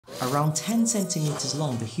Around 10 centimeters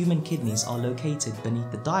long, the human kidneys are located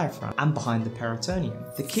beneath the diaphragm and behind the peritoneum.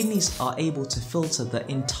 The kidneys are able to filter the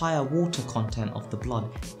entire water content of the blood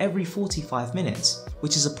every 45 minutes,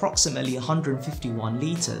 which is approximately 151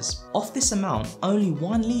 litres. Of this amount, only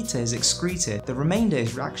 1 litre is excreted, the remainder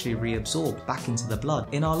is actually reabsorbed back into the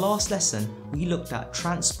blood. In our last lesson, we looked at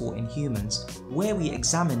transport in humans, where we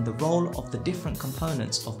examined the role of the different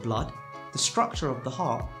components of blood, the structure of the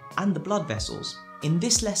heart, and the blood vessels. In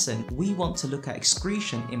this lesson, we want to look at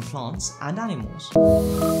excretion in plants and animals.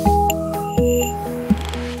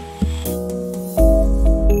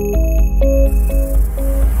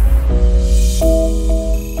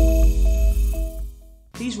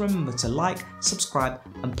 Please remember to like, subscribe,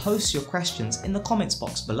 and post your questions in the comments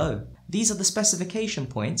box below. These are the specification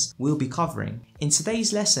points we'll be covering. In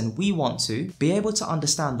today's lesson, we want to be able to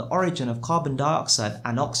understand the origin of carbon dioxide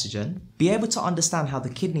and oxygen, be able to understand how the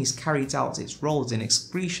kidneys carried out its roles in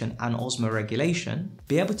excretion and osmoregulation,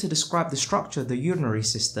 be able to describe the structure of the urinary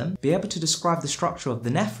system, be able to describe the structure of the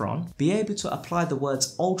nephron, be able to apply the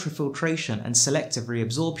words ultrafiltration and selective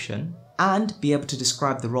reabsorption, and be able to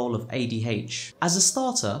describe the role of ADH. As a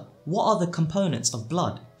starter, what are the components of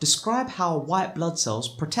blood? Describe how white blood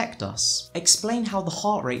cells protect us. Explain how the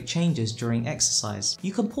heart rate changes during exercise.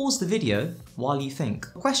 You can pause the video while you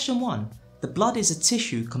think. Question 1. The blood is a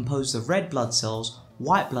tissue composed of red blood cells,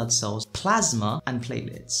 white blood cells, plasma, and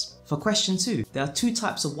platelets. For question 2, there are 2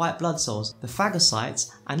 types of white blood cells, the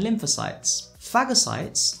phagocytes and lymphocytes.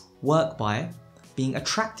 Phagocytes work by being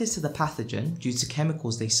attracted to the pathogen due to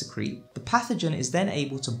chemicals they secrete. The pathogen is then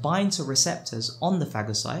able to bind to receptors on the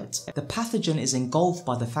phagocyte. The pathogen is engulfed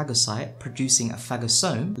by the phagocyte, producing a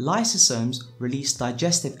phagosome. Lysosomes release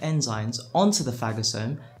digestive enzymes onto the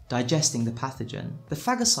phagosome, digesting the pathogen. The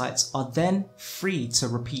phagocytes are then free to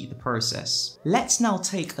repeat the process. Let's now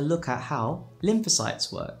take a look at how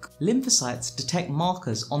lymphocytes work. Lymphocytes detect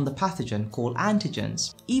markers on the pathogen called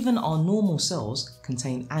antigens. Even our normal cells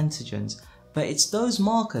contain antigens, but it's those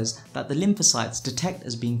markers that the lymphocytes detect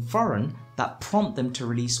as being foreign that prompt them to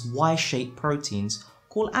release Y-shaped proteins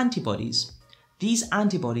called antibodies. These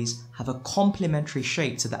antibodies have a complementary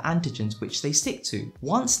shape to the antigens which they stick to.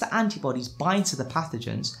 Once the antibodies bind to the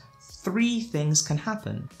pathogens, 3 things can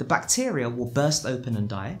happen. The bacteria will burst open and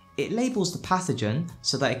die. It labels the pathogen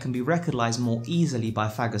so that it can be recognized more easily by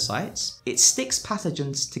phagocytes. It sticks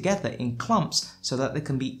pathogens together in clumps so that they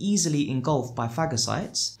can be easily engulfed by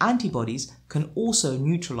phagocytes. Antibodies can also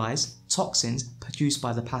neutralize toxins produced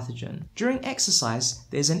by the pathogen. During exercise,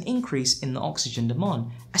 there's an increase in the oxygen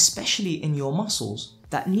demand, especially in your muscles,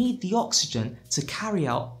 that need the oxygen to carry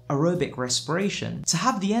out aerobic respiration, to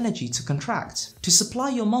have the energy to contract. To supply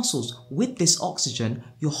your muscles with this oxygen,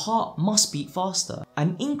 your heart must beat faster.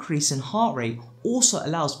 An increase in heart rate also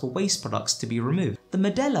allows for waste products to be removed. The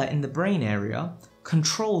medulla in the brain area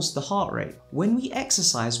controls the heart rate. When we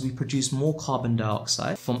exercise, we produce more carbon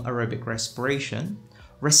dioxide from aerobic respiration.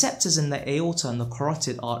 Receptors in the aorta and the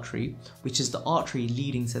carotid artery, which is the artery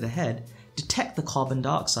leading to the head, detect the carbon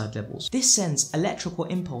dioxide levels. This sends electrical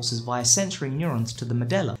impulses via sensory neurons to the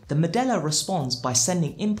medulla. The medulla responds by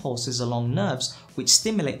sending impulses along nerves which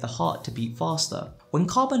stimulate the heart to beat faster. When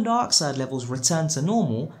carbon dioxide levels return to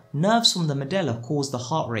normal, nerves from the medulla cause the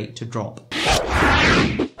heart rate to drop.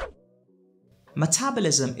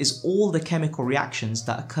 Metabolism is all the chemical reactions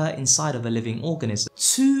that occur inside of a living organism.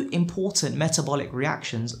 2 important metabolic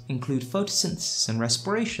reactions include photosynthesis and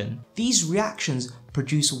respiration. These reactions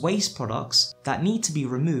produce waste products that need to be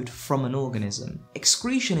removed from an organism.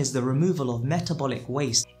 Excretion is the removal of metabolic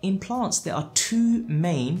waste. In plants, there are 2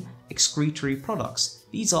 main excretory products.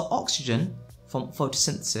 These are oxygen from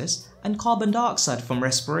photosynthesis and carbon dioxide from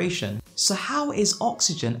respiration. So how is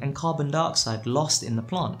oxygen and carbon dioxide lost in the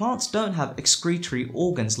plant? Plants don't have excretory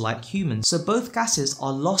organs like humans, so both gases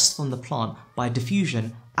are lost from the plant by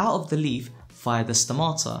diffusion out of the leaf via the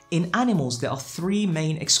stomata. In animals, there are 3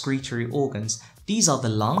 main excretory organs. These are the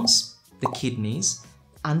lungs, the kidneys,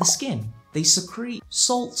 and the skin. They secrete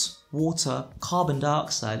salt, water, carbon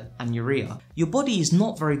dioxide, and urea. Your body is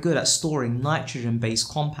not very good at storing nitrogen-based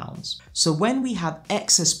compounds. So when we have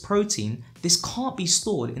excess protein, this can't be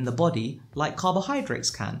stored in the body like carbohydrates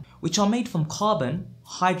can, which are made from carbon,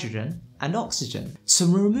 hydrogen, and oxygen. To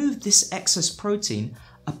remove this excess protein,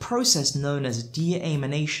 a process known as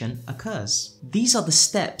deamination occurs. These are the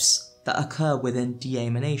steps that occur within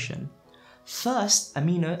deamination. First,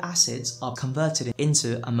 amino acids are converted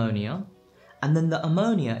into ammonia, and then the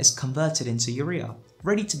ammonia is converted into urea,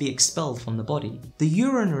 ready to be expelled from the body. The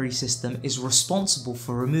urinary system is responsible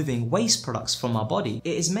for removing waste products from our body.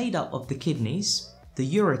 It is made up of the kidneys, the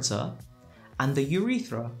ureter, and the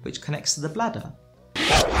urethra, which connects to the bladder.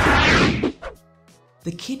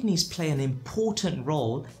 The kidneys play an important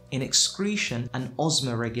role in excretion and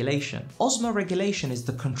osmoregulation. Osmoregulation is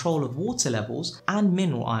the control of water levels and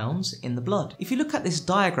mineral ions in the blood. If you look at this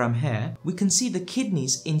diagram here, we can see the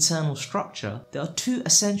kidney's internal structure. There are two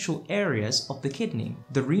essential areas of the kidney: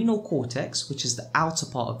 the renal cortex, which is the outer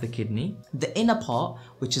part of the kidney, the inner part,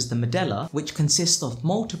 which is the medulla, which consists of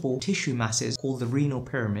multiple tissue masses called the renal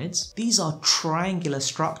pyramids. These are triangular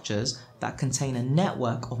structures that contain a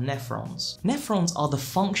network of nephrons. Nephrons are the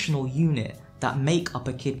functional unit that make up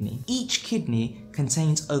a kidney. Each kidney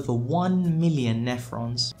contains over 1 million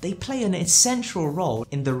nephrons. They play an essential role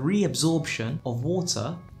in the reabsorption of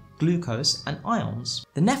water, glucose and ions.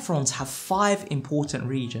 The nephrons have 5 important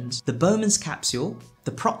regions: the Bowman's capsule,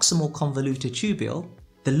 the proximal convoluted tubule,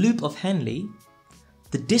 the loop of Henle,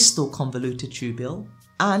 the distal convoluted tubule,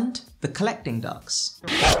 and the collecting ducts.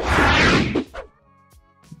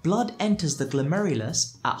 Blood enters the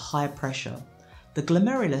glomerulus at high pressure. The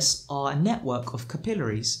glomerulus are a network of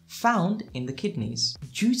capillaries found in the kidneys.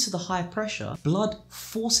 Due to the high pressure, blood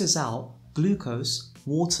forces out glucose,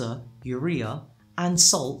 water, urea, and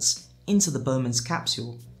salts into the Bowman's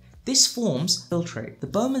capsule. This forms filtrate. The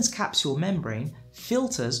Bowman's capsule membrane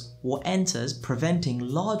filters what enters, preventing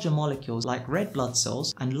larger molecules like red blood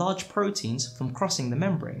cells and large proteins from crossing the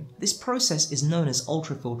membrane. This process is known as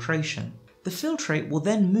ultrafiltration. The filtrate will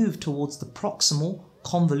then move towards the proximal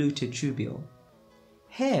convoluted tubule.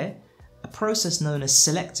 Here, a process known as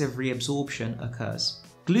selective reabsorption occurs.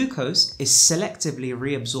 Glucose is selectively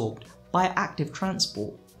reabsorbed by active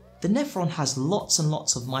transport. The nephron has lots and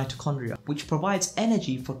lots of mitochondria, which provides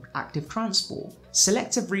energy for active transport.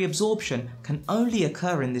 Selective reabsorption can only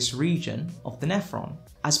occur in this region of the nephron,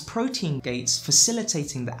 as protein gates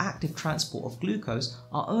facilitating the active transport of glucose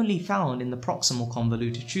are only found in the proximal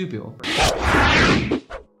convoluted tubule.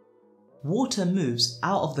 Water moves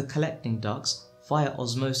out of the collecting ducts via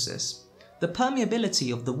osmosis. The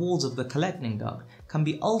permeability of the walls of the collecting duct can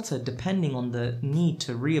be altered depending on the need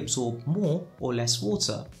to reabsorb more or less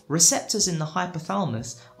water. Receptors in the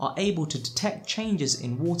hypothalamus are able to detect changes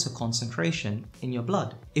in water concentration in your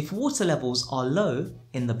blood. If water levels are low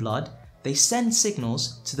in the blood, they send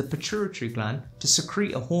signals to the pituitary gland to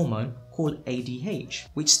secrete a hormone called ADH,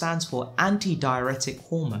 which stands for antidiuretic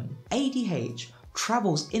hormone. ADH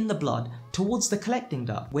travels in the blood towards the collecting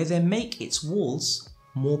duct, where they make its walls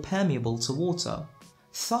more permeable to water,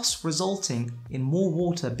 thus resulting in more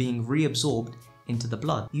water being reabsorbed into the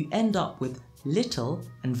blood. You end up with little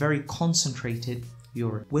and very concentrated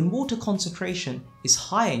urine. When water concentration is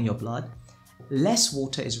high in your blood, less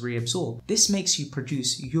water is reabsorbed. This makes you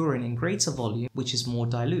produce urine in greater volume, which is more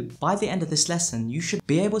dilute. By the end of this lesson, you should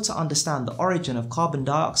be able to understand the origin of carbon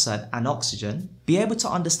dioxide and oxygen, be able to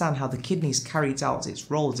understand how the kidneys carried out its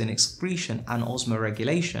roles in excretion and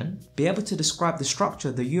osmoregulation, be able to describe the structure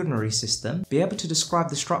of the urinary system, be able to describe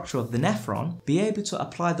the structure of the nephron, be able to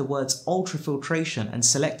apply the words ultrafiltration and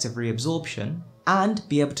selective reabsorption, and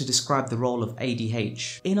be able to describe the role of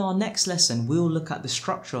ADH. In our next lesson, we will look at the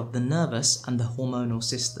structure of the nervous and the hormonal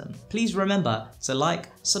system. Please remember to like,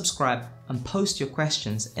 subscribe, and post your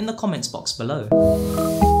questions in the comments box below.